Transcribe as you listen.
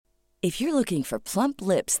If you're looking for plump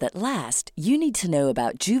lips that last, you need to know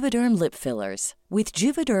about Juvederm lip fillers. With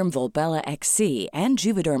Juvederm Volbella XC and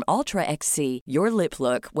Juvederm Ultra XC, your lip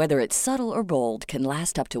look, whether it's subtle or bold, can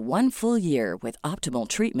last up to 1 full year with optimal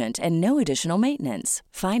treatment and no additional maintenance.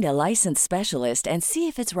 Find a licensed specialist and see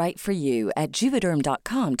if it's right for you at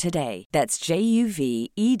Juvederm.com today. That's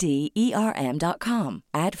JUVEDERM.com.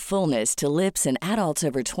 Add fullness to lips in adults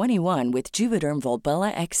over 21 with Juvederm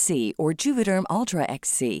Volbella XC or Juvederm Ultra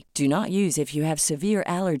XC. Do not use if you have severe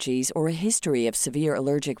allergies or a history of severe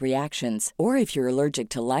allergic reactions, or if you're allergic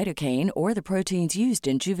to lidocaine or the proteins used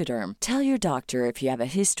in Juvederm. Tell your doctor if you have a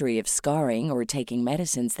history of scarring or taking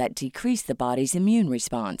medicines that decrease the body's immune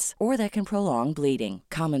response or that can prolong bleeding.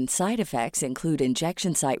 Common side effects include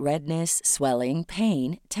injection site redness, swelling,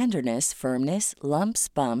 pain, tenderness, firmness, lumps,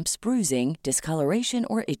 bumps, bruising, discoloration,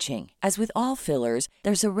 or itching. As with all fillers,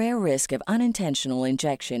 there's a rare risk of unintentional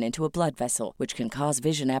injection into a blood vessel, which can cause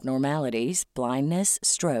vision abnormalities, blindness,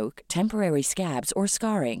 stroke, temporary scabs, or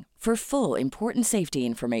scarring. For full, important safety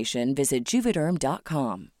information, visit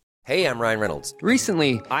Juvederm.com. Hey, I'm Ryan Reynolds.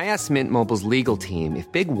 Recently, I asked Mint Mobile's legal team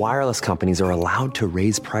if big wireless companies are allowed to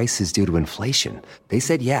raise prices due to inflation. They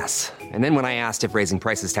said yes. And then when I asked if raising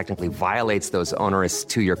prices technically violates those onerous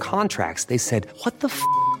 2-year contracts, they said, "What the f***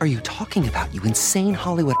 are you talking about, you insane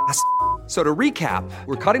Hollywood ass?" So to recap,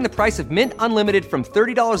 we're cutting the price of Mint Unlimited from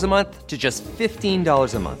 $30 a month to just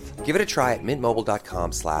 $15 a month. Give it a try at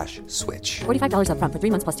mintmobile.com/switch. $45 up front for 3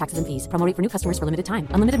 months plus taxes and fees. Promo rate for new customers for limited time.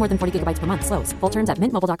 Unlimited more than 40 gigabytes per month. Slows full terms at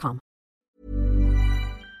mintmobile.com.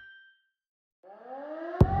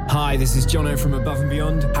 Hi, this is Jono from Above and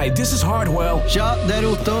Beyond. Hi, this is Hardwell. Tja, det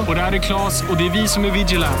är Otto. Och det här är Claes och det är vi som är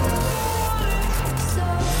Vigilant.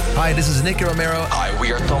 Hi, this is Nicky Romero. Hi,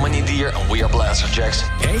 we are Tom and Deer and we are Blasterjaxx.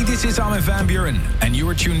 Hey, this is Armin van Buren and you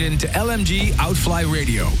are tuned in to LMG Outfly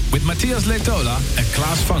Radio with Matthias Letola and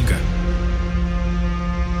Klaas Funke.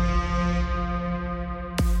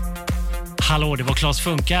 Hallå, det var Klaas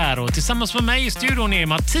Funke här och tillsammans med mig i studion är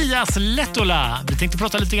Mattias Letola. Vi tänkte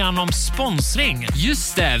prata lite grann om sponsring.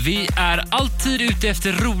 Just det, vi är alltid ute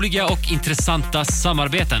efter roliga och intressanta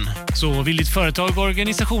samarbeten. Så vill ditt företag,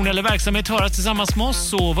 organisation eller verksamhet höras tillsammans med oss,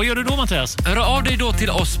 så vad gör du då, Mattias? Hör av dig då till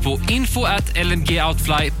oss på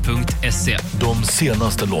info@lmgoutfly.se. De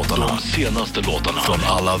senaste låtarna från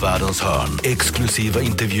alla världens hörn. Exklusiva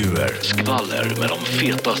intervjuer, skvaller med de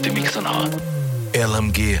fetaste mixarna.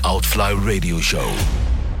 LMG Outfly Radio Show.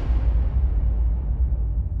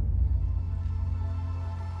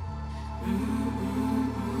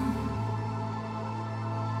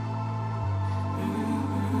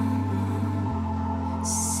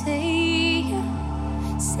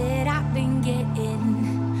 Said I've been getting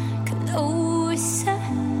closer,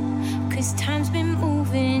 'cause time's been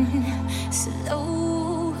moving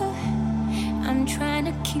slower. I'm trying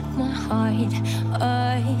to keep my heart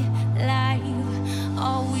alive.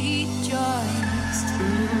 Are we just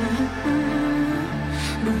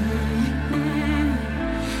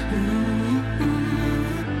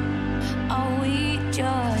are we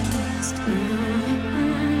just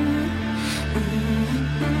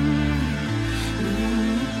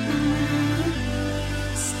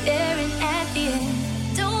staring at the end?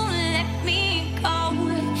 Don't let me go.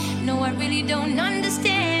 No, I really don't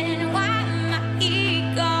understand why my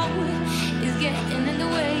ego is getting in the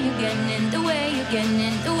way. You're getting in the way. You're getting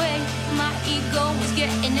in the way. My ego is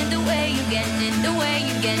getting in the way. You're getting in the way.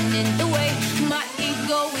 You're getting in the way. My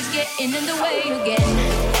ego is getting in the way. You're getting.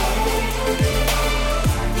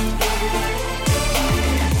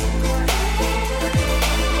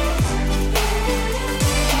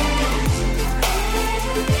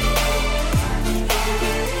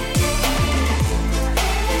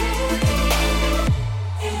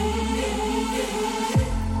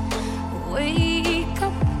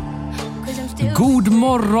 God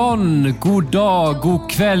morgon, god dag,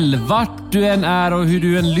 god kväll, vart du än är och hur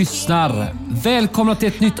du än lyssnar. Välkomna till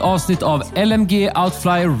ett nytt avsnitt av LMG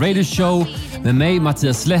Outfly Radio Show med mig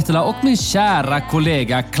Mattias Letola och min kära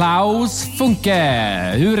kollega Klaus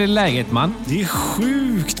Funke. Hur är läget, man? Det är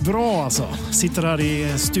sjukt bra alltså. Sitter här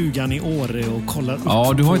i stugan i Åre och kollar upp.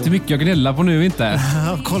 Ja, du har inte mycket att gnälla på nu, inte?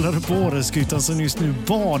 Jag kollar upp på Åreskutan som just nu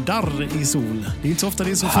badar i sol. Det är inte så ofta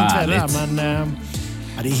det är så fint väder här, men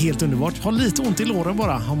ja, det är helt underbart. Har lite ont i låren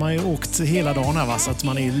bara. Har man ju åkt hela dagen här, va? Så att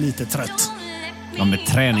man är lite trött. Ja, men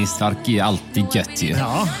träningsvärk är alltid gött ju.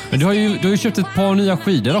 Ja. Men du har ju köpt ett par nya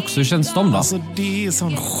skidor också. Hur känns de då? Alltså det är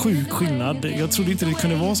sån sjuk skillnad. Jag trodde inte det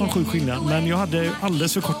kunde vara sån sjuk skillnad. Men jag hade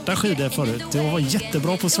alldeles för korta skidor förut. Jag var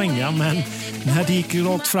jättebra på att svänga. Men när det gick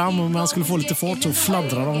rakt fram och man skulle få lite fart så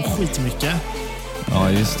fladdrade de skitmycket.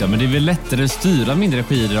 Ja, just det. Men det är väl lättare att styra mindre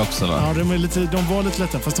skidor också, va? Ja, de var lite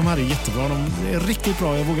lättare, fast de här är jättebra. De är riktigt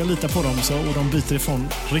bra. Jag vågar lita på dem och de byter ifrån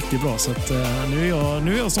riktigt bra. Så att,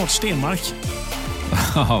 nu är jag snart Stenmark.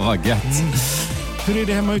 Ja, vad gött. Hur är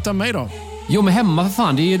det hemma utan mig då? Jo, men hemma för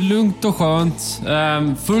fan, det är lugnt och skönt.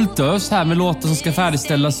 Fullt ös här med låtar som ska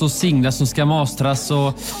färdigställas och singlar som ska mastras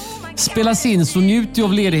och spelas in. Så njut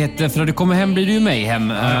av ledigheten, för när du kommer hem blir du ju mig hem.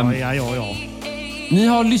 Ja. Ni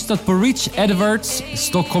har lyssnat på Rich Edwards,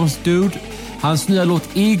 Stockholms dude. Hans nya låt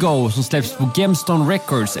Ego som släpps på Gemstone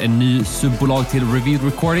Records, en ny subbolag till Revealed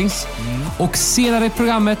Recordings. Och senare i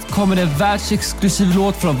programmet kommer det världsexklusiv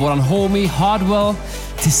låt från våran homie Hardwell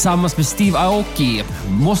tillsammans med Steve Aoki,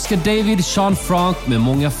 Mosca David, Sean Frank med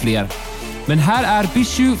många fler. Men här är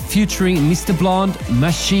Bishu featuring Mr. Blonde,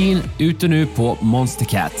 Machine, ute nu på Monster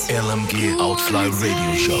Cat. LMG Outfly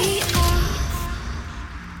Radio Show.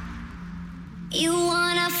 You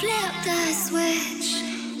wanna flip the switch.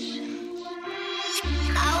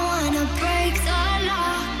 I wanna break the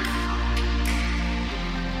lock.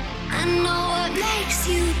 I know what makes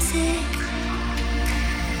you tick.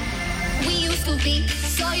 We used to be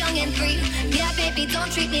so young and free. Yeah, baby,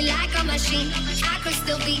 don't treat me like a machine. I could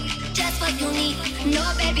still be just what you need. No,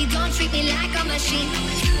 baby, don't treat me like a machine.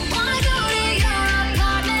 Wanna go to your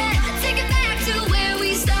apartment, take it back to where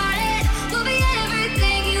we started. We'll be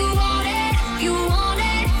everything you wanted. You want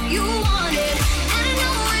it, you want it. And I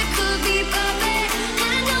know it could be perfect.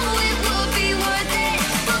 And I know it would be worth it.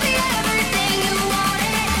 We'll be everything you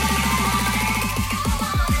wanted.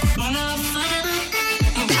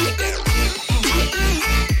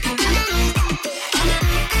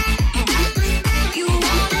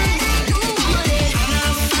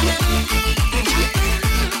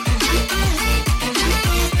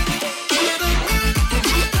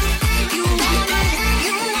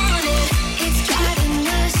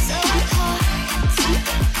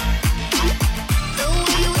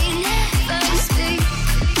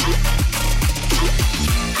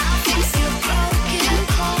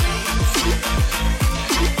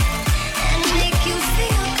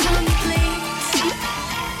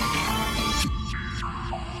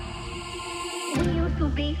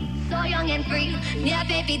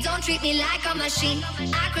 Don't treat me like a machine.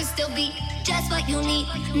 I could still be just what you need.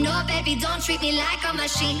 No, baby, don't treat me like a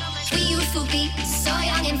machine. We used to be so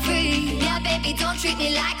young and free. Yeah, baby, don't treat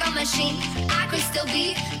me like a machine. I could still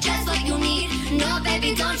be just what you need. No,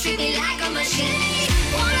 baby, don't treat me like a machine.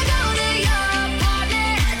 Wanna go to your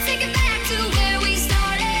apartment, take it back to where we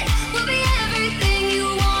started. We'll be everything you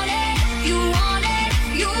wanted. You want it,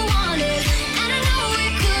 you want it. And I know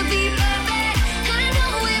it could be perfect. And I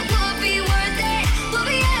know it would be worth it. We'll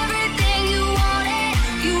be everything you wanted.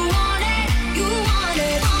 You want it, you want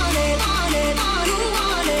it. Want it, want it, want it. You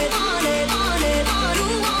want it, want it, want it. You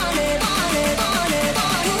want it, want it, want it.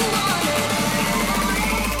 You want it.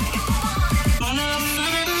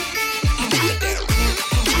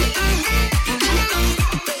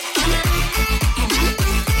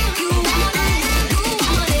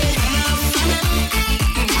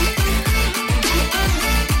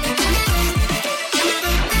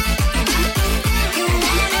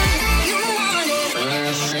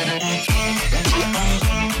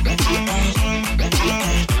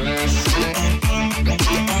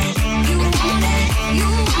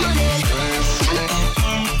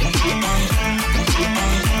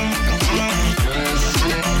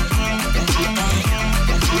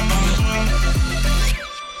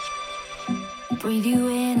 Breathe you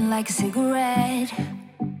in like a cigarette.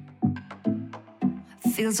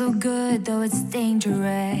 Feels so good though it's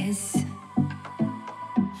dangerous.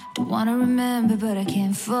 Don't wanna remember but I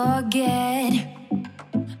can't forget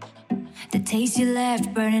the taste you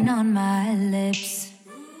left burning on my lips.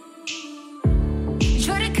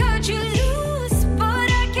 Try to cut you loose, but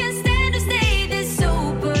I can't stand to stay this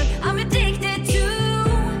sober. I'm addicted to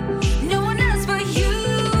no one else but you.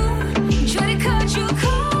 Try to cut you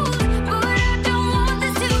cold, but I don't want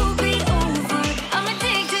this to be over. I'm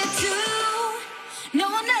addicted to no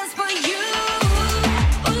one else but you.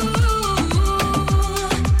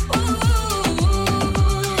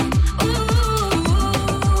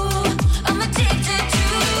 I'm addicted to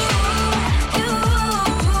you.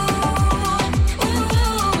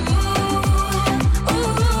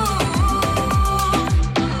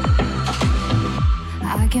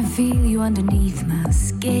 I can feel you underneath my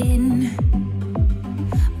skin,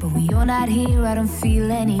 but when you're not here I don't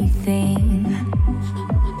feel anything.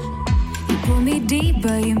 You pull me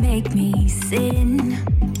deeper, you make me sin,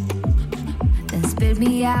 then spit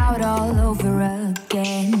me out all over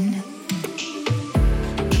again.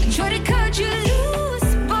 Try to cut you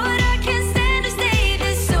loose, but I can't stand to stay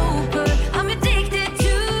this sober. I'm addicted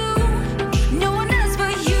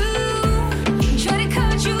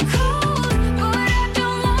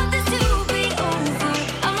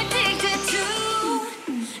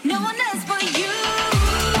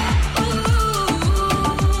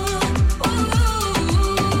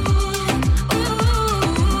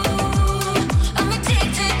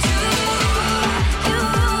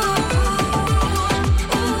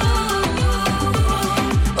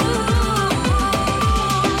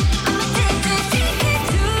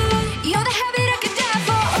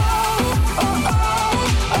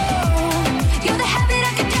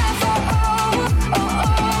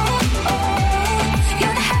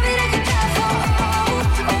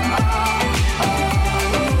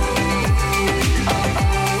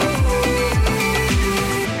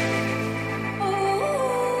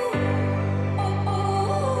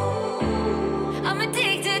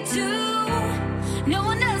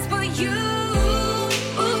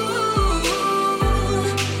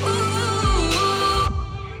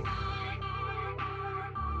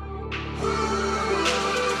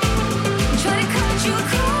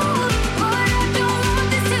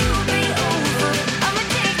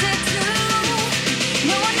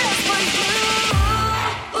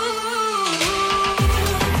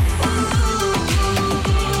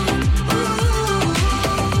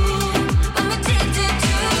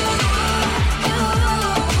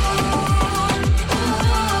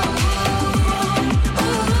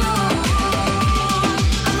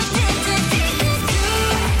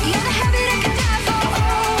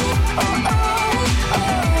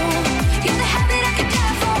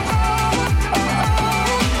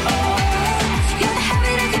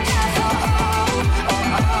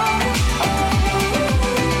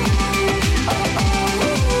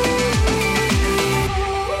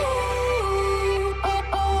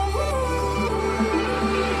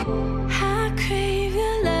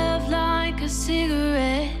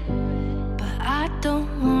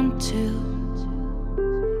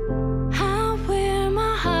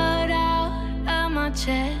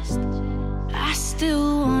chest. I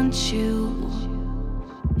still want you.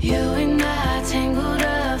 You and I tangled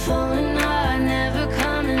up, falling hard, never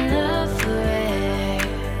coming up for air.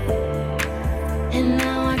 And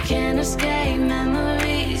now I can't escape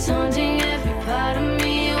memories haunting every part of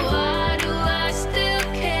me. Why do I still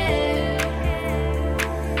care?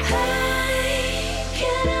 I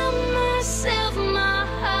can't help myself, my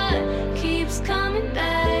heart keeps coming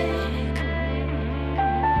back.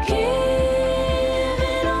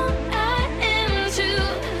 Giving all I am to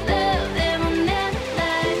love that will never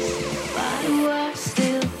last. Why do I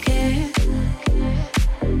still care?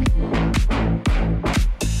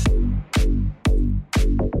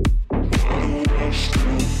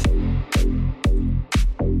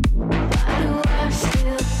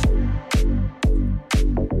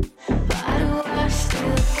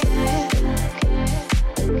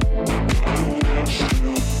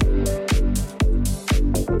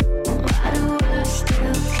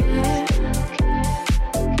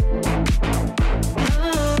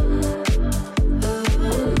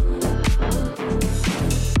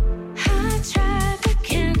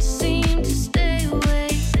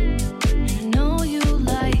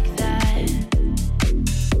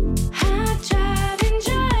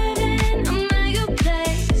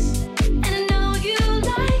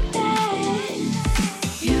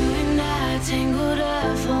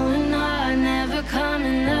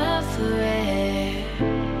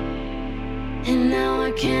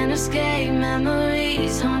 Can't escape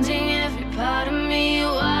memories haunting every part of me.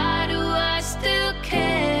 Why do I still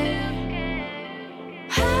care?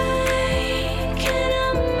 I can't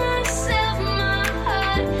help myself, my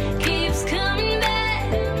heart keeps coming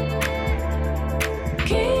back.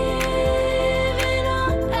 Giving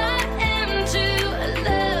all I am to a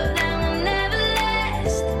love that will never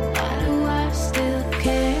last. Why do I still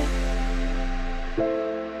care?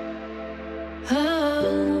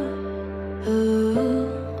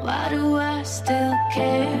 Why do I still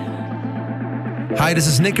care? Hi, this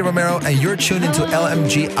is Nicky Romero, and you're tuned into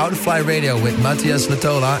LMG Outfly Radio with Matthias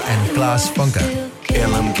Latola and Klaas Funke.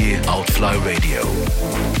 LMG Outfly Radio.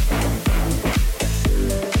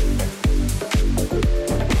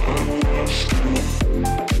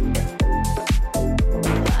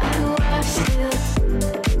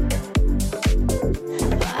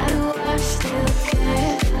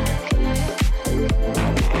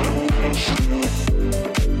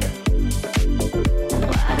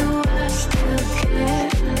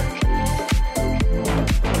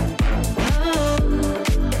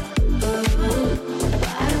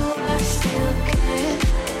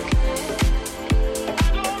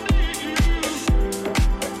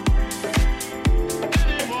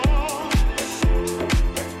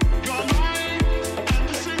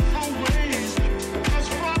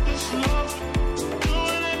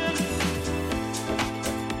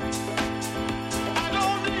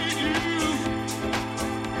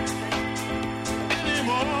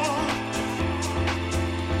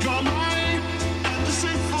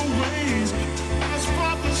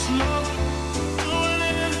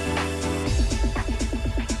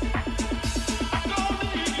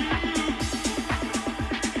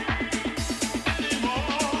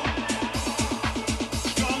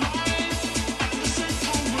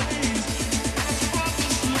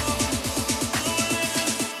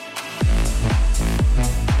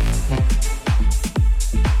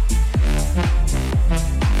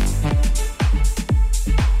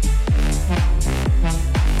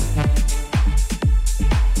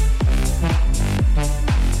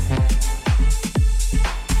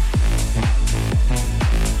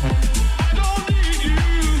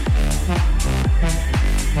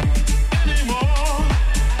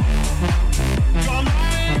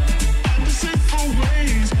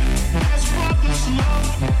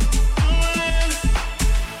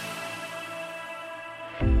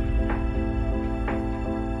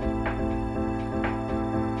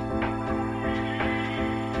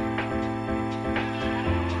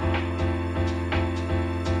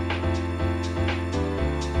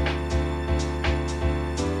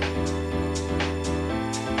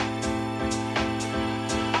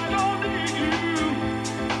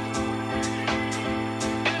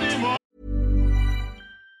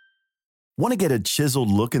 Want to get a chiseled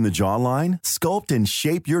look in the jawline? Sculpt and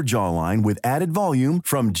shape your jawline with added volume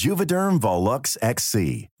from Juvederm Volux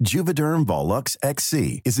XC. Juvederm Volux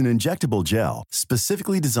XC is an injectable gel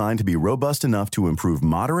specifically designed to be robust enough to improve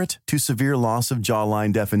moderate to severe loss of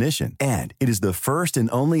jawline definition. And it is the first and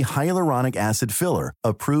only hyaluronic acid filler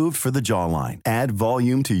approved for the jawline. Add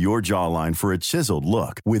volume to your jawline for a chiseled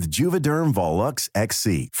look with Juvederm Volux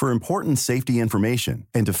XC. For important safety information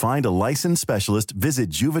and to find a licensed specialist, visit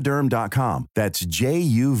Juvederm.com Juvederm.com. That's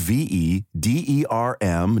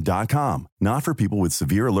JUVEDERM.com. Not for people with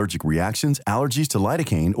severe allergic reactions, allergies to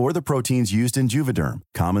lidocaine, or the proteins used in Juvederm.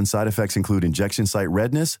 Common side effects include injection site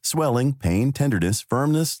redness, swelling, pain, tenderness,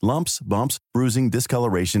 firmness, lumps, bumps, bruising,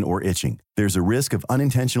 discoloration, or itching. There's a risk of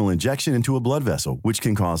unintentional injection into a blood vessel, which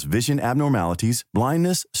can cause vision abnormalities,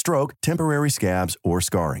 blindness, stroke, temporary scabs, or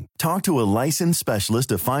scarring. Talk to a licensed specialist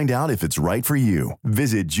to find out if it's right for you.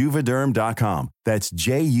 Visit Juvederm.com. That's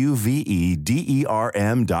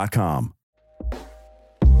JUVEDERM.com.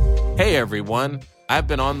 Hey everyone, I've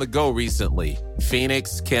been on the go recently.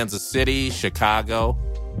 Phoenix, Kansas City, Chicago.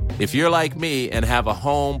 If you're like me and have a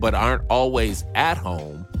home but aren't always at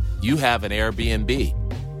home, you have an Airbnb.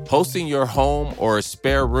 Hosting your home or a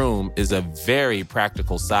spare room is a very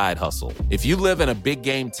practical side hustle. If you live in a big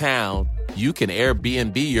game town, you can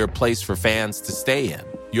Airbnb your place for fans to stay in.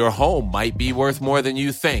 Your home might be worth more than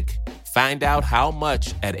you think. Find out how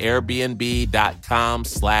much at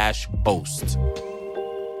airbnb.com/host.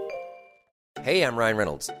 Hey, I'm Ryan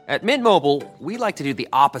Reynolds. At Mint Mobile, we like to do the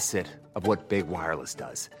opposite of what Big Wireless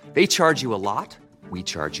does. They charge you a lot, we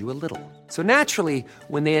charge you a little. So naturally,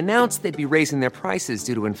 when they announced they'd be raising their prices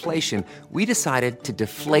due to inflation, we decided to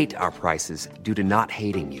deflate our prices due to not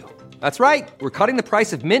hating you. That's right. We're cutting the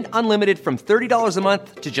price of Mint Unlimited from $30 a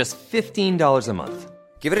month to just $15 a month.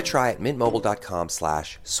 Give it a try at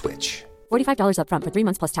mintmobile.com/switch. $45 up front for 3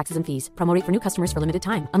 months plus taxes and fees. Promo rate for new customers for limited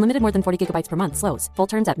time. Unlimited more than 40 gigabytes per month. Slows full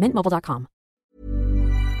terms at mintmobile.com.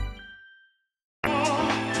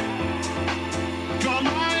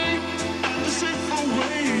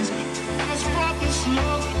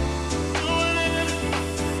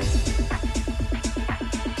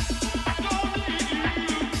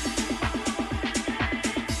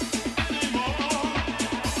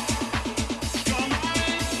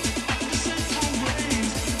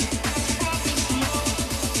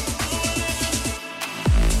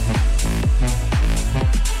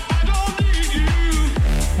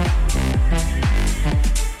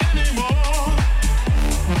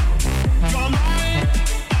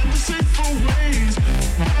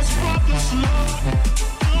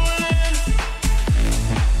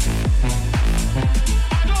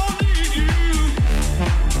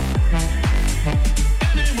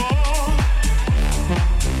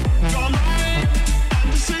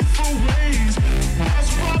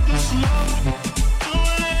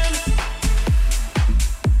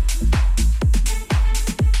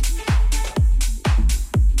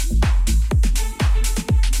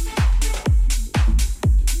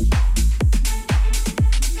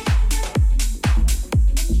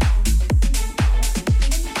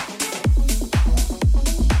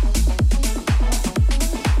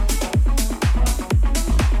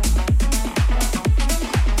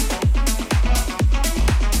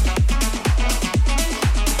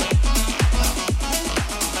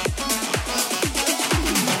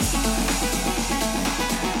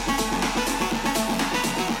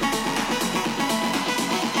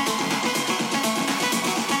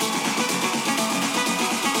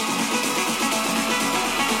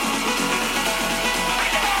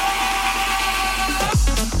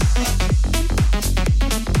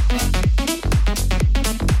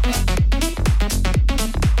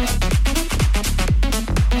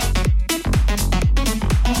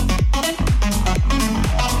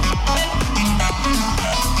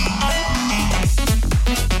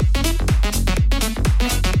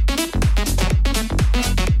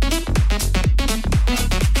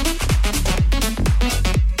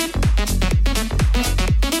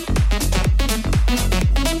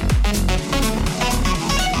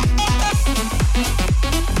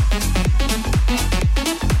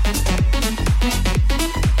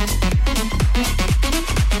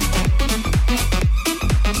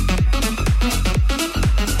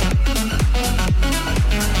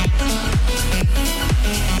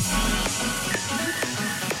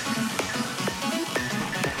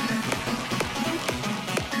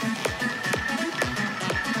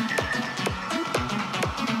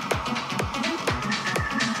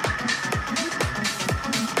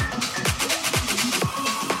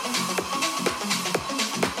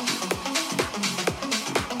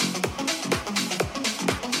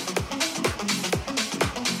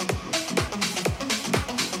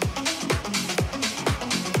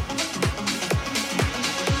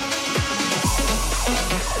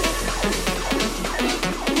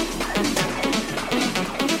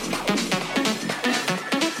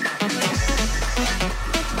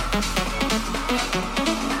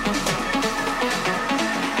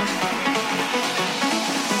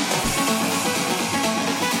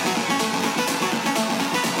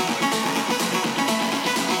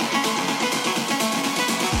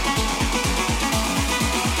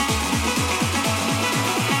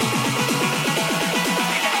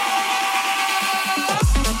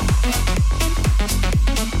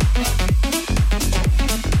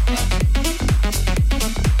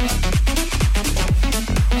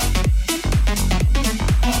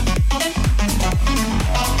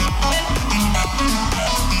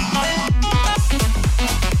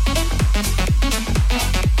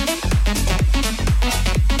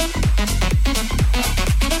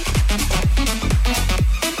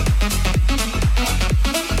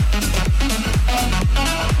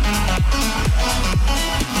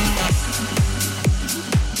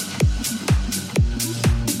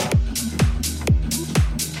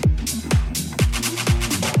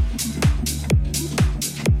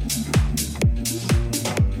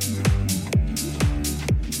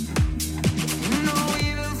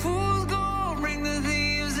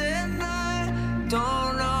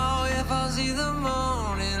 see the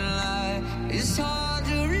morning light. It's hard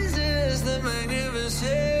to resist the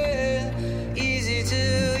magnificent. Easy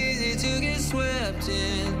to get swept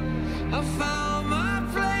in. I found my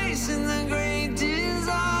place in the great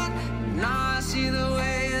design. Now I see the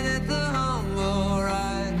way that the humble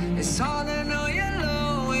ride. It's hard to know you're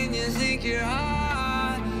low when you think you're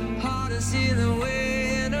high. Hard to see the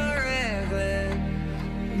way in a reckless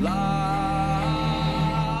life.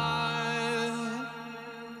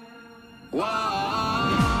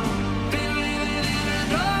 Wow, been living in a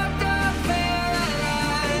dark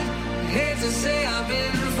paradise. Hate to say I've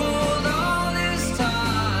been fooled all this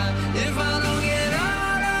time. If I don't get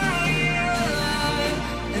out of here alive,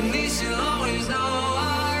 at least you'll always know I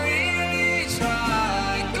really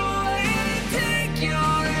tried. Go ahead and take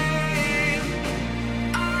your aim.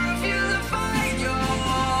 I refuse to fight your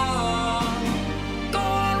war. Go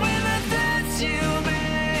on with the threats you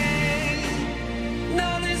made.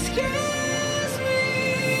 Nothing scares me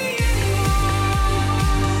anymore.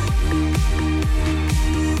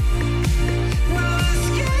 Nothing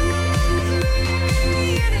scares me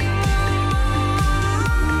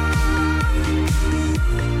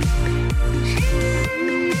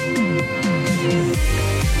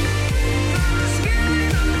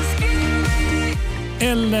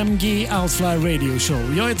LMG Outfly Radio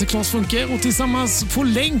Show. Jag heter Claes Funke och tillsammans på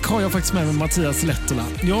länk har jag faktiskt med mig Mattias Lettola.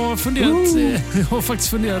 Jag har faktiskt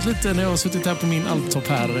funderat lite när jag har suttit här på min alptopp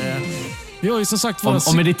här. Vi har ju som sagt om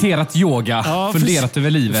mediterat yoga, funderat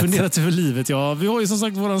över livet. Funderat över livet, ja. Vi har ju som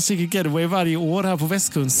sagt våran Secret Getaway varje år här på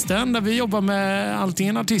Västkusten där vi jobbar med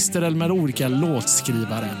antingen artister eller med olika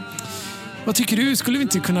låtskrivare. Vad tycker du? Skulle vi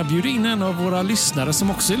inte kunna bjuda in en av våra lyssnare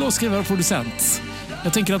som också är låtskrivare och producent?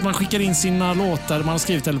 Jag tänker att man skickar in sina låtar man har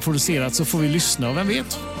skrivit eller producerat så får vi lyssna och vem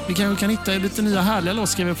vet? Vi kanske kan hitta lite nya härliga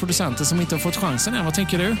låtskrivare och producenter som inte har fått chansen än. Vad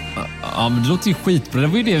tänker du? Ja, men det låter ju skitbra. Det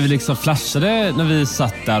var ju det vi liksom flashade när vi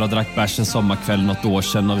satt där och drack bärs en sommarkväll något år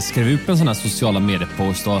sedan och vi skrev upp en sån här sociala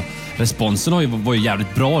mediepost och responsen var ju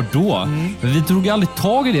jävligt bra då. Men vi drog aldrig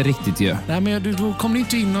tag i det riktigt ju. Nej, men då kom det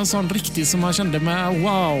inte in någon sån riktigt som man kände med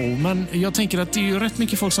wow. Men jag tänker att det är ju rätt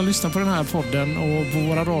mycket folk som lyssnar på den här podden och på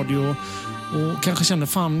våra radio och kanske känner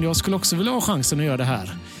fan, jag skulle också vilja ha chansen att göra det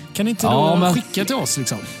här. Kan inte då skicka till oss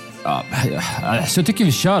liksom? Ja, så jag tycker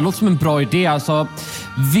vi kör. Det låter som en bra idé. Alltså,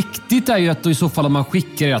 viktigt är ju att i så fall om man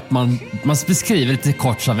skickar att man beskriver lite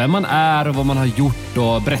kort så vem man är och vad man har gjort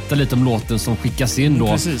och berättar lite om låten som skickas in då.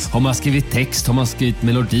 Precis. Har man skrivit text, har man skrivit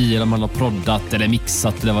melodi eller man har proddat eller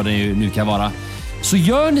mixat eller vad det nu kan vara. Så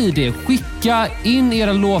gör ni det. Skicka in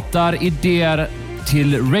era låtar, idéer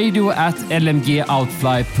till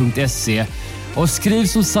radio@lmgoutfly.se och skriv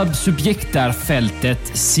som subjekt där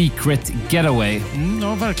fältet Secret Getaway.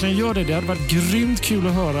 Ja, verkligen gör det. Det hade varit grymt kul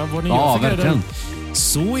att höra vad ni gör för verkligen.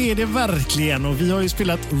 Så är det verkligen. Och vi har ju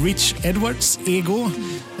spelat Rich Edwards, Ego.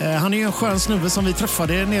 Han är ju en skön snubbe som vi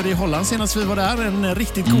träffade nere i Holland senast vi var där. En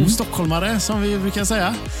riktigt god stockholmare som vi brukar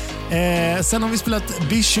säga. Sen har vi spelat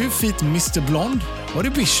Bishu feat Mr. Blonde. Var det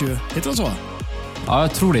Bishu? Heter det så? Ja,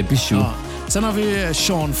 jag tror det är Bishu. Ja. Sen har vi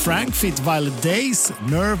Sean Frank feat Violet Days,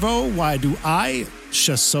 Nervo, Why Do I?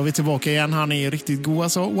 Köss har vi tillbaka igen. Han är riktigt god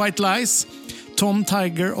alltså. White Lies, Tom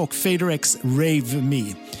Tiger och Fader X Rave Me.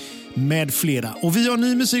 Med flera. Och vi har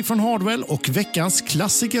ny musik från Hardwell och veckans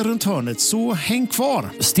klassiker runt hörnet. Så häng kvar.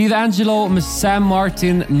 Steve Angelo med Sam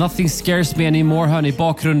Martin, Nothing Scares Me Anymore hör ni i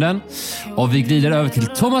bakgrunden. Och vi glider över till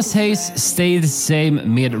Thomas Hayes, Stay the Same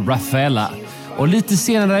med Rafaela. Och lite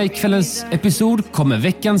senare i kvällens episod kommer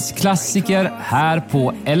veckans klassiker här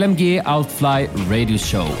på LMG Outfly Radio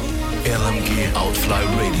Show. LMG Outfly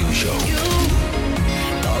Radio Show.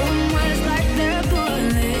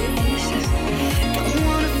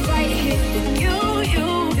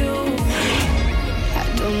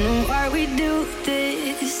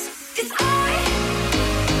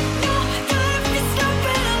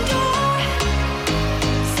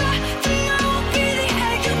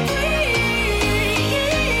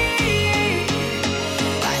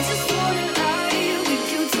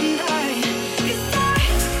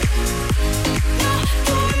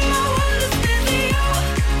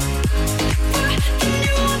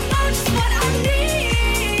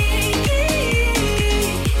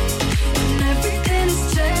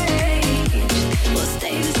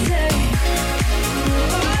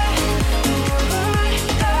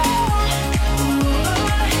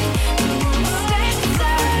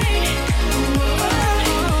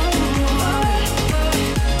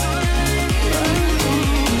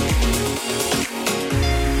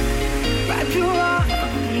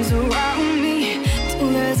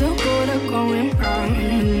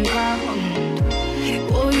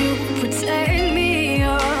 Will you protect me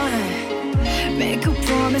or make a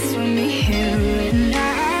promise with me here?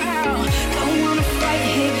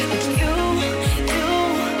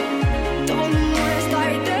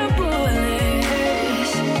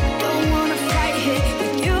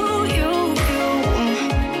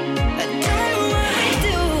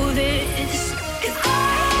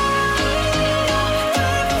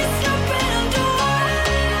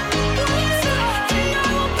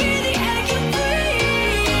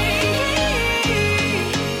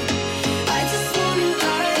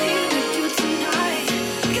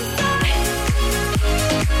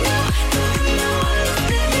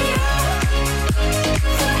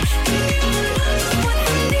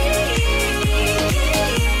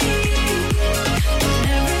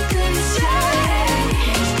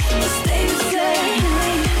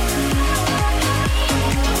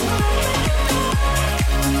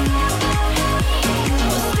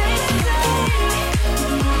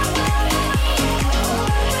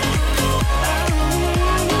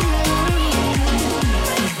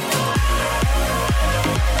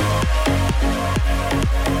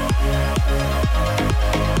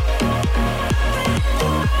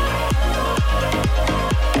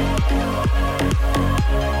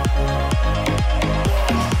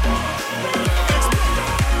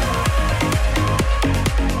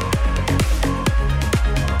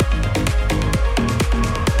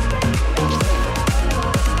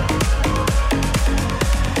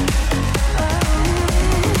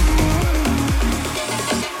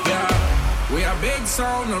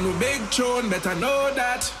 sound on the big tune, better know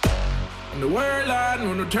that. And the world on,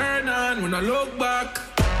 when we turn on, when I look back.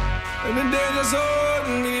 In the danger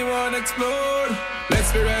zone, we wanna explode.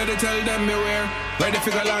 Let's be ready, tell them beware. Ready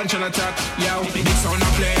for the launch and attack. Yo, big sound I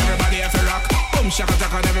play, everybody have to rock. Boom, shaka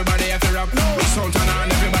attack on everybody have to rock. Big sound turn on,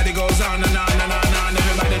 everybody goes on and on and on and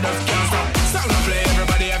everybody just can't stop. Sound I play,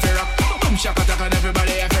 everybody have to rock. Boom, shaka attack on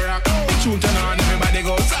everybody have to rock. Tune turn on, everybody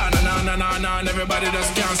goes on and on and on and everybody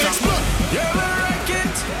just can't stop. Yeah, we rock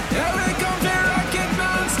it. Yeah, we come to rock it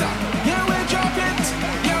non-stop. Yeah, we drop it.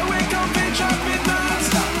 Yeah, we come to drop it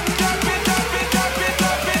non-stop. Drop it, drop it, drop it,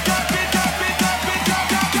 drop it, drop it, drop it, drop it, drop it,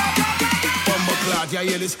 drop it, drop it. Bumbo clot, yeah,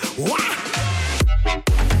 hear this? What?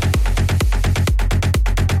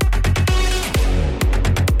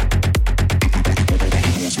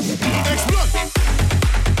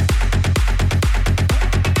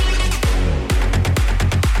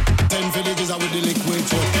 Villages are with the liquid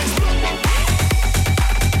so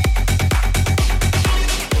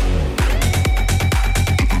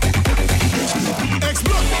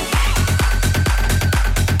explode.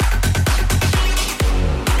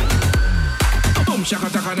 Boom, shaka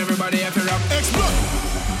taka and everybody have to rock. Explode.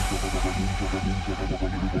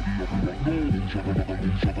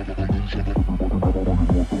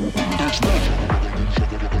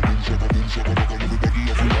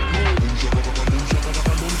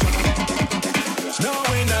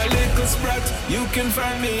 You can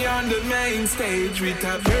find me on the main stage with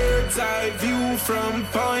a bird's eye view from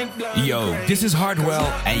Point Blank. Yo, this is Hardwell,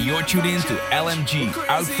 and you're tuned in to LMG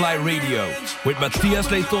Outfly Radio with Matthias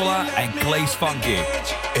Leitola and Claes Funky.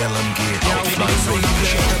 LMG Outfly Radio.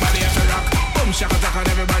 Everybody have to rock. Boom, shaka taka and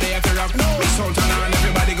everybody have to rock. Sound turn on,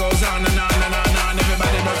 everybody goes on and on and on and on.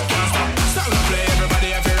 Everybody just can't stop. Sound play,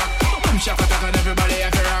 everybody have to rock. Boom, shaka taka and everybody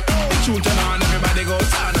have to rock. Tune turn on, everybody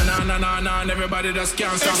goes on and on and on and on. Everybody just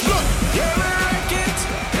can't stop. Yeah, we rock it.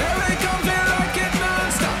 Yeah, we come to rock it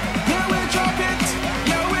non-stop. Yeah, we drop it.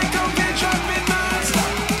 Yeah, we come to drop it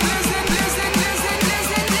non-stop. Listen, listen, listen,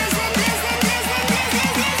 listen, listen, listen, listen,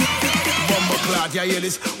 listen. Bumbo clot, yeah, hear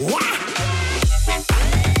this? What?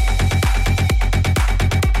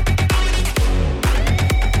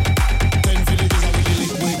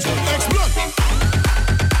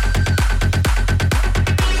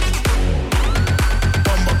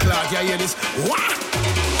 Yeah, hear this? What?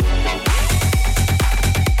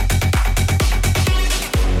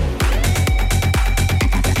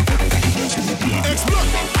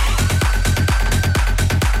 Explode!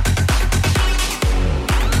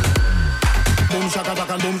 Boom shaka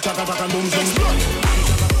taka, boom shaka taka, boom explode!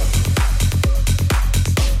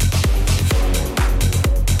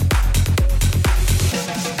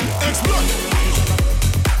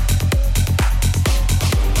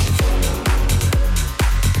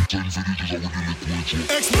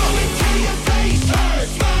 Explode into your face,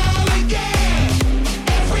 smile again.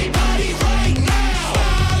 Everybody right now,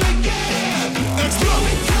 smile again. Explode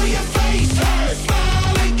into your face,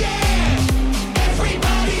 smile again.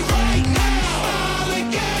 Everybody right now, smile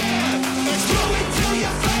again. Explode into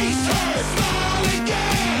your face, smile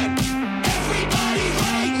again. Everybody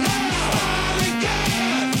right now, smile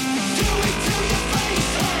again. Do it to your face,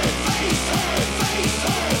 face, face, face, face,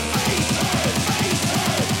 face.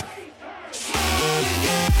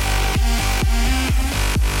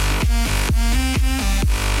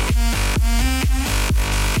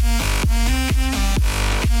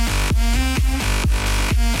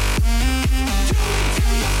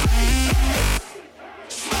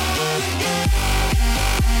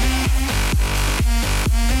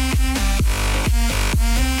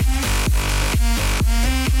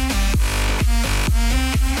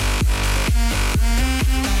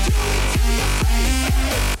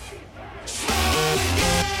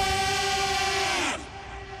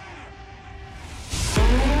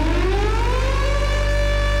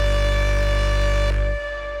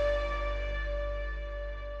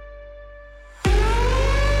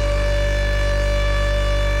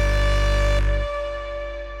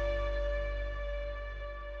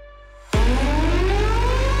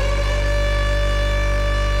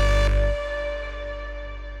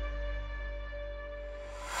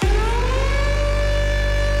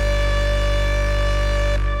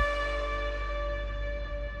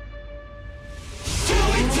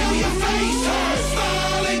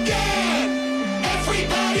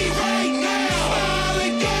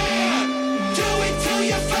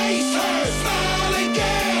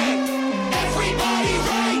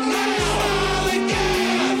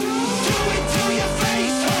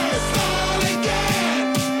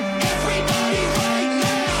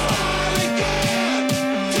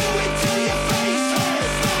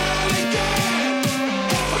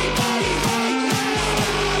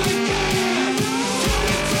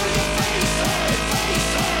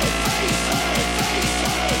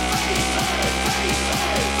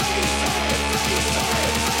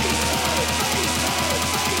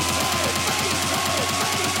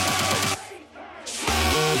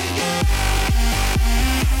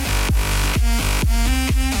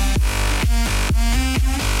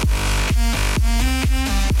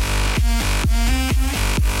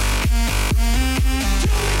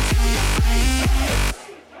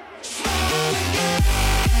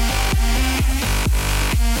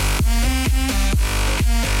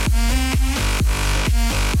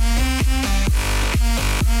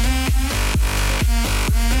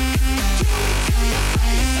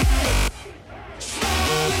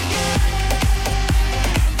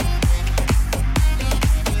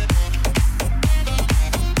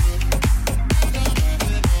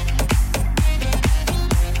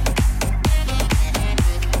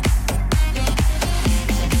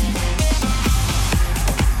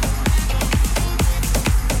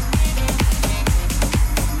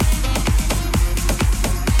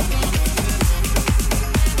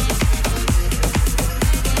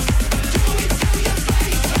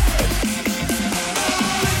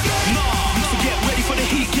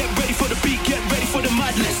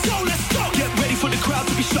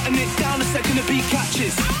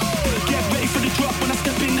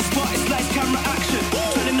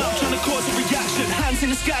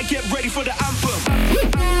 sky, get ready for the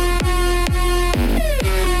anthem.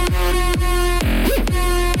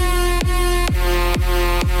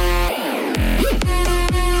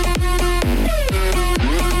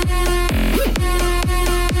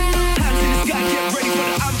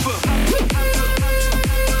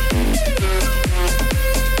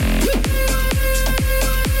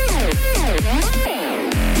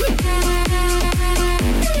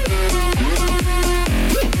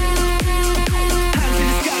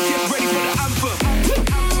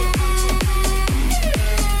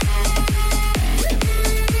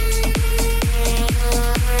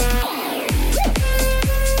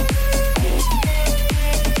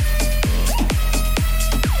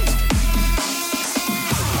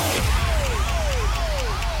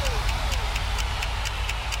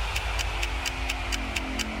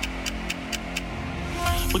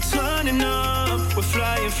 We're turning up, we're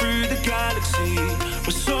flying through the galaxy.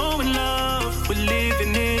 We're so in love, we're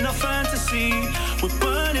living in our fantasy. We're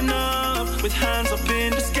burning up, with hands up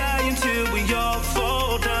in the sky until we all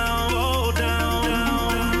fall down, fall down,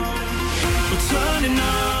 down. We're turning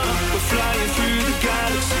up, we're flying through the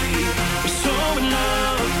galaxy. We're so in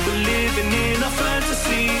love, we're living in our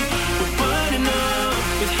fantasy. We're burning up,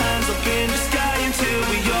 with hands up in the sky until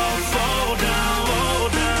we all fall down, fall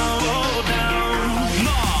down, fall down.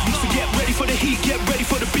 For the heat, get ready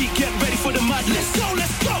for the beat, get ready for the madness. So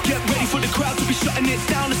let's go. Get ready for the crowd to be shutting it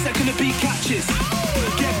down the second the beat catches.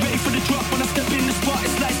 Get ready for the drop when I step in the spot.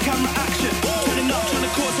 It's like camera action. Turning up, trying to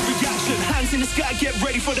cause a reaction. Hands in the sky, get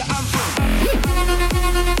ready for the anthem.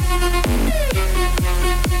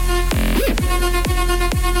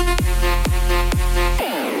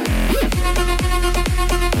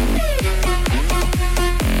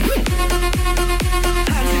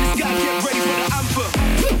 Hands in the sky, get ready for the anthem.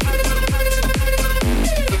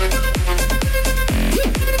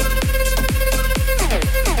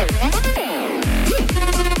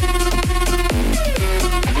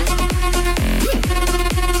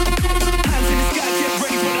 Hands in the sky, get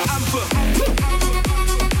ready for the anthem.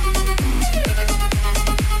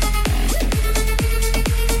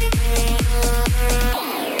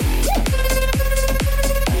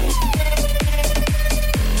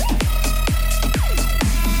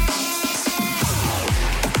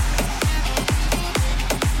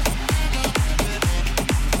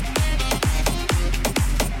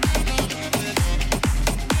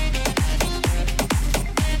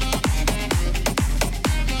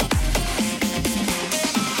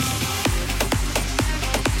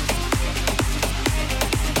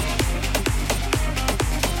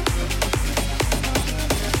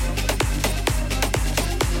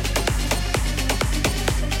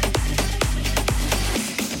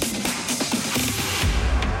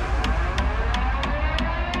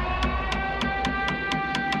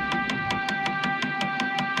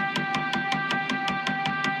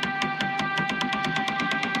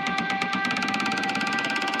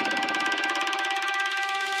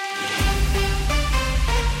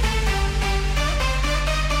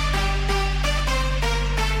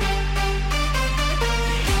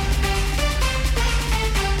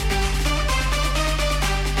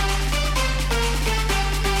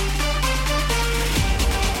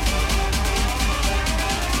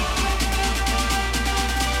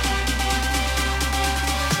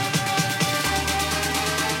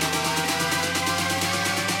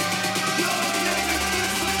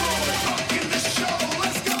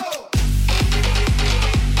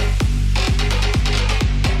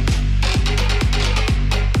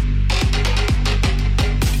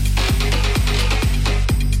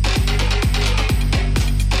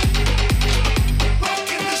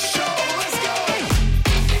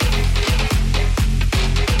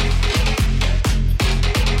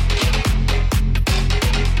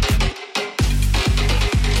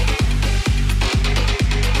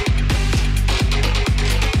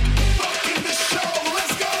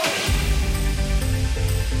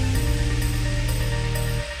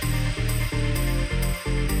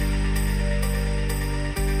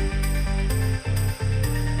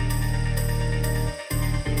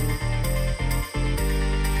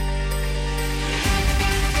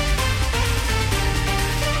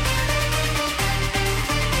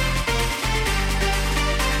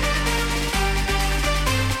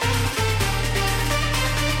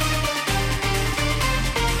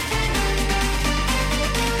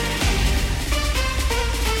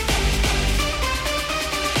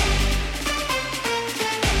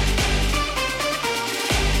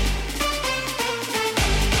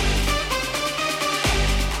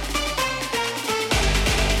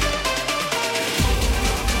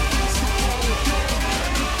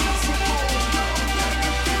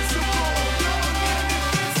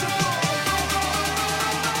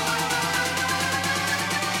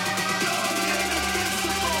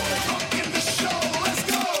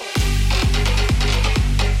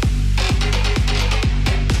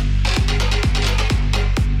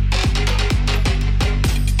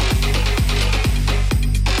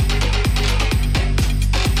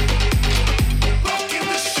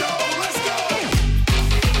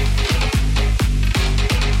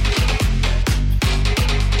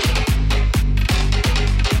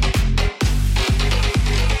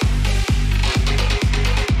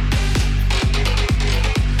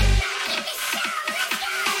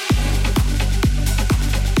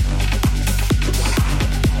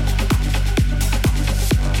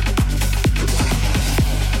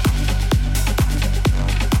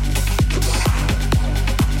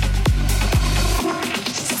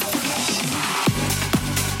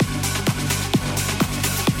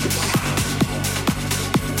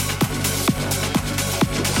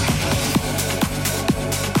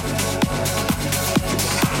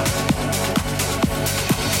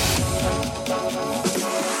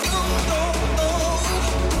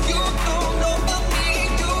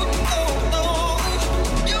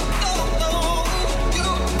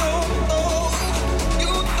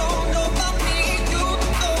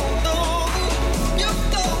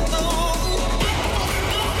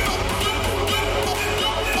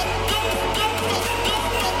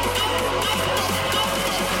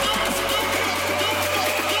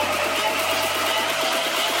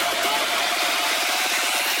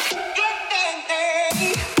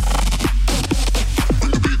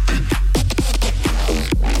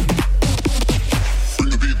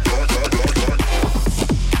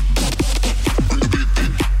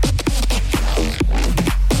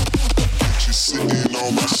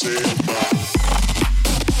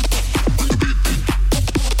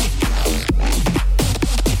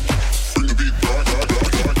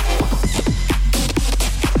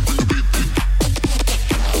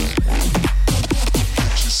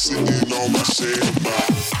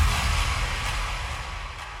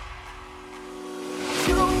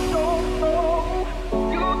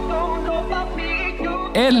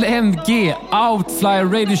 LMG Outfly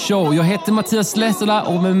Radio Show. Jag heter Mattias Lehtola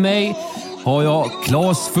och med mig har jag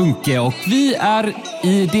Claes Funke. Och vi är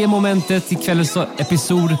i det momentet i kvällens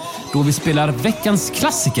episod då vi spelar veckans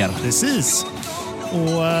klassiker. Precis.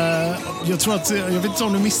 Och jag tror att, jag vet inte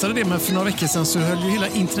om du missade det, men för några veckor sedan så höll ju hela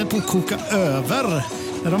internet på att koka över.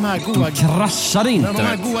 När de här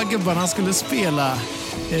goa gubbarna skulle spela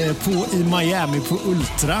i Miami på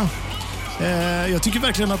Ultra. Jag tycker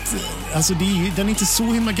verkligen att alltså den är inte så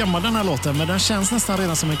himla gammal den här låten, men den känns nästan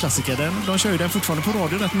redan som en klassiker. De kör ju den fortfarande på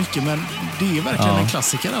radio rätt mycket, men det är verkligen en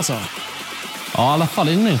klassiker alltså. Ja, i alla fall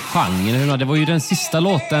i den genren. Det var ju den sista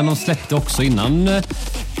låten de släppte också innan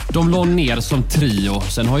de låg ner som trio.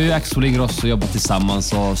 Sen har ju Axel Ingrosso jobbat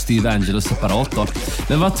tillsammans och Steve Angelo separat då.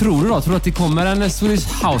 Men vad tror du då? Tror du att det kommer en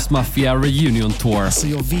Swedish House Mafia Reunion Tour? Alltså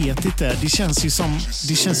jag vet inte. Det känns ju som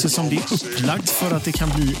det är upplagt för att det kan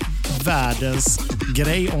bli världens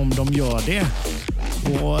grej om de gör det.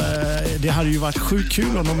 Och det hade ju varit sjukt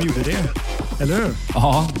kul om de gjorde det. Eller hur?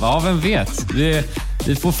 Ja, vem vet?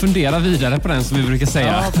 Vi får fundera vidare på den, som vi brukar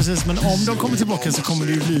säga. Ja, precis. Men om de kommer tillbaka så kommer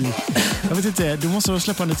det ju bli... Jag vet inte, du måste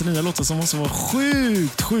släppa lite nya låtar som måste vara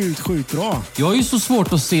sjukt bra. Jag har ju så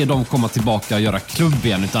svårt att se dem komma tillbaka och göra klubb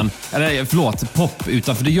igen. Pop.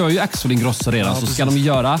 För det gör ju Axel Ingrosso redan. Så ska de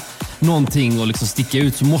göra någonting och liksom sticka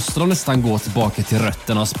ut så måste de nästan gå tillbaka till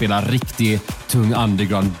rötterna och spela riktig tung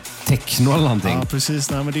underground techno eller någonting. Ja,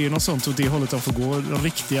 precis. Nej, men det är ju något sånt åt det hållet de får gå.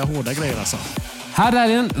 Riktiga hårda grejer alltså. Här är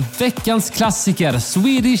en veckans klassiker.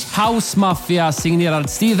 Swedish House Mafia signerad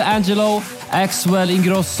Steve Angelo, Axel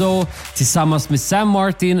Ingrosso tillsammans med Sam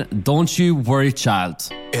Martin, Don't You Worry Child.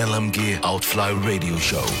 LMG Outfly Radio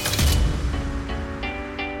Show.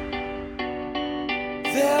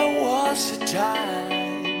 There was a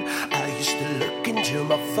time I used to look into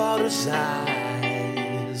my father's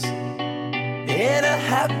eyes. In a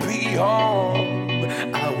happy home,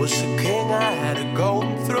 I was a king, I had a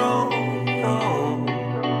golden throne.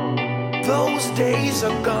 Those days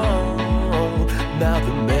are gone, now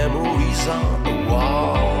the memories on the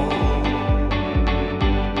wall.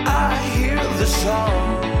 I hear the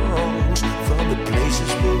songs from the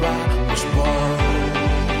places where I was born.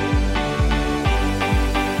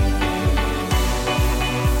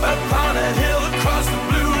 Upon a hill across the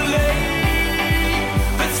blue lake,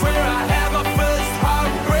 that's where I had my first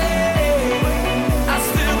heartbreak. I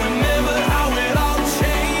still remember how it all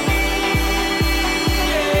changed.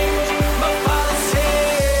 My father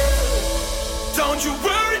said, don't you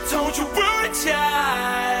worry,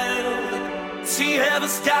 child. See,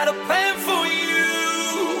 heaven's got a plan for you.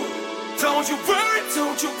 Don't you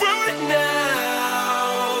worry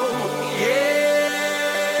now. Yeah.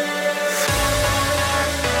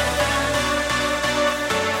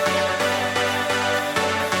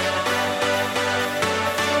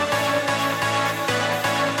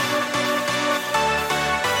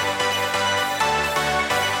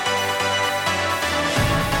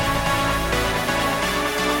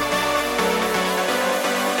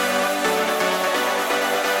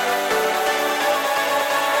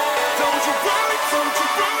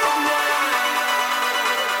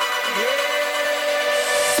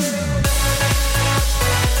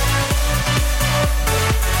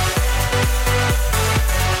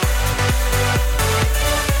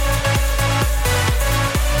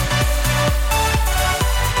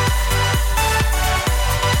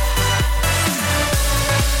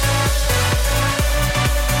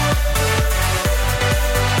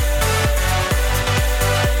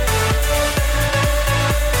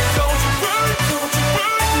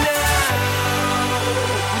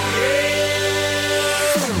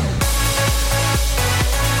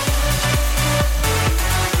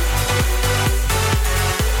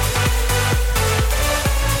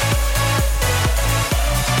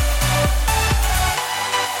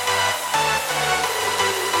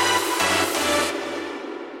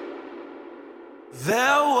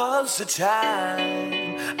 A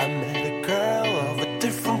time I met a girl of a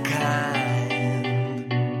different kind.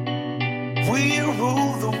 We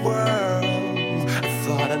ruled the world. I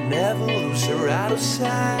thought I'd never lose her out of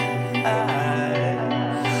sight.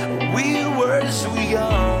 We were so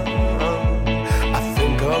young. I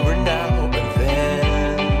think of her now and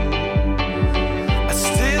then. I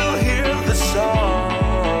still hear the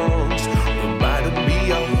songs reminding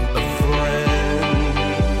me of a friend.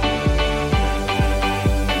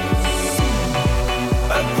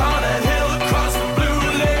 Upon a hill across the blue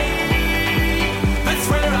lake, that's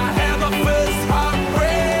where I had my first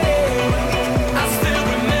heartbreak. I still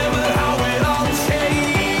remember how it all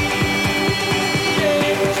changed.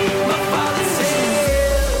 My father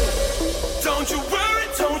said, don't you worry,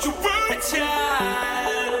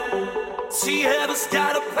 child. See, heaven Whatever's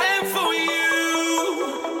got a plan for you.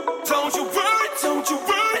 Don't you worry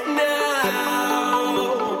now.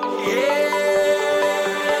 Yeah.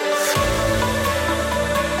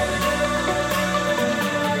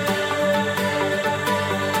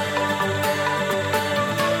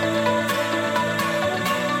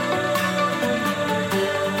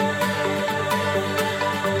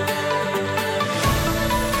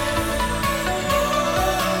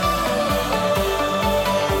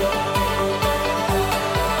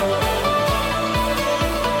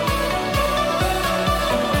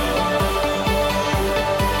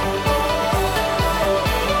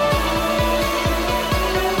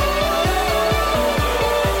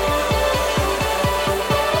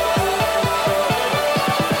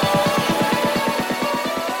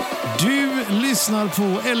 Lyssnar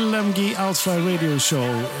på LMG Outfly Radio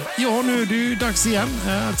Show. Ja, nu är det ju dags igen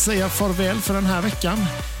att säga farväl för den här veckan.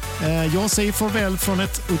 Jag säger farväl från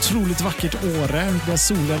ett otroligt vackert Åre där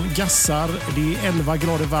solen gassar. Det är 11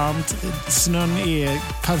 grader varmt. Snön är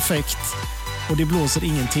perfekt och det blåser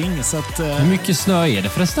ingenting. Så att, hur mycket snö är det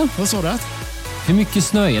förresten? Vad sa du? Hur mycket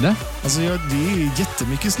snö är det? Alltså, det är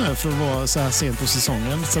jättemycket snö för att vara så här sent på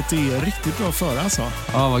säsongen. Så att det är riktigt bra för alltså.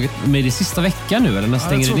 Ja, vad gött. Men är det sista veckan nu eller när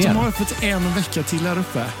stänger det ner? Jag tror att de har öppet en vecka till här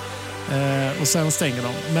uppe. Och sen stänger de.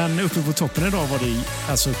 Men uppe på toppen idag var det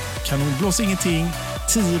alltså kanon. Blåser ingenting.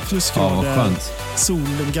 10 plusgrader. Ja, vad skönt.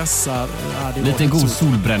 Solen gassar. Ja, det lite god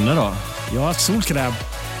solbränna då. Ja, solkräm.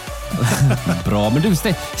 Bra, men du,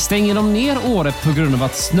 stänger de ner Året på grund av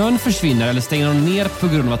att snön försvinner eller stänger de ner på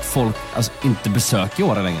grund av att folk inte besöker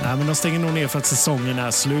Året längre? Nej, men de stänger nog ner för att säsongen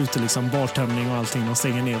är slut, liksom bartömning och allting. De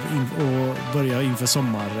stänger ner och börjar inför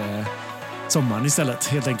sommaren istället,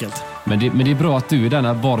 helt enkelt. Men det är bra att du är den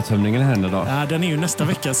här bartömningen händer då. Ja, den är ju nästa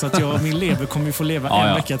vecka så att min lever kommer ju få leva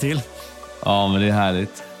en vecka till. Ja, men det är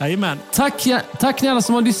härligt. Jajamän. Tack ni alla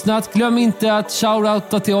som har lyssnat. Glöm inte att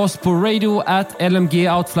shoutouta till oss på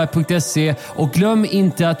radio@lmgoutfly.se och glöm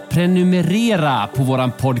inte att prenumerera på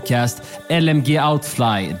våran podcast LMG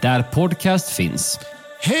Outfly där podcast finns.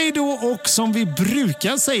 Hej då, och som vi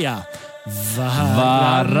brukar säga,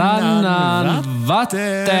 varannan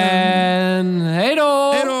vatten. Hej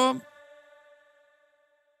då! Hej då!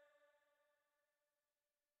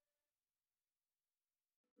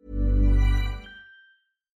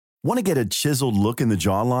 Want to get a chiseled look in the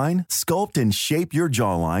jawline? Sculpt and shape your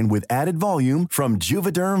jawline with added volume from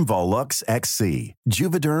Juvederm Volux XC.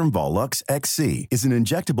 Juvederm Volux XC is an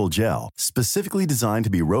injectable gel specifically designed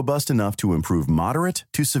to be robust enough to improve moderate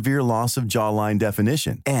to severe loss of jawline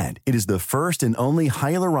definition. And it is the first and only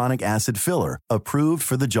hyaluronic acid filler approved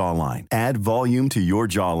for the jawline. Add volume to your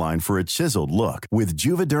jawline for a chiseled look with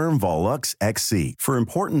Juvederm Volux XC. For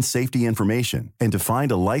important safety information and to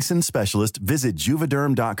find a licensed specialist, visit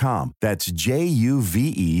juvederm.com. That's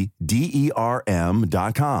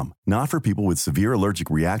JUVEDERM.com. Not for people with severe allergic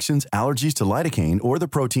reactions, allergies to lidocaine, or the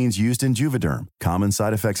proteins used in Juvederm. Common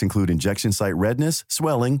side effects include injection site redness,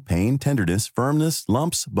 swelling, pain, tenderness, firmness,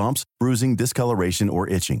 lumps, bumps, bruising, discoloration, or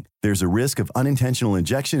itching. There's a risk of unintentional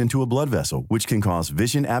injection into a blood vessel, which can cause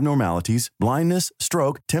vision abnormalities, blindness,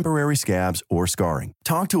 stroke, temporary scabs, or scarring.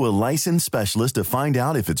 Talk to a licensed specialist to find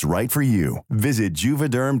out if it's right for you. Visit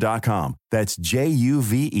Juvederm.com. That's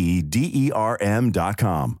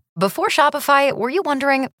JUVEDERM.com. Before Shopify, were you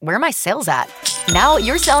wondering, where are my sales at? Now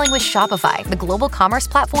you're selling with Shopify, the global commerce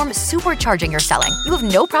platform supercharging your selling. You have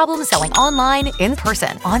no problem selling online, in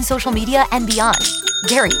person, on social media, and beyond.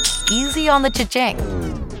 Gary, easy on the cha-ching.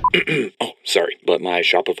 Oh, sorry, but my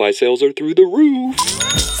Shopify sales are through the roof.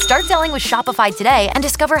 Start selling with Shopify today and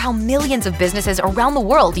discover how millions of businesses around the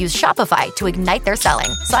world use Shopify to ignite their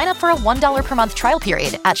selling. Sign up for a $1 per month trial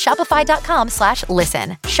period at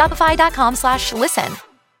shopify.com/listen. Shopify.com/listen.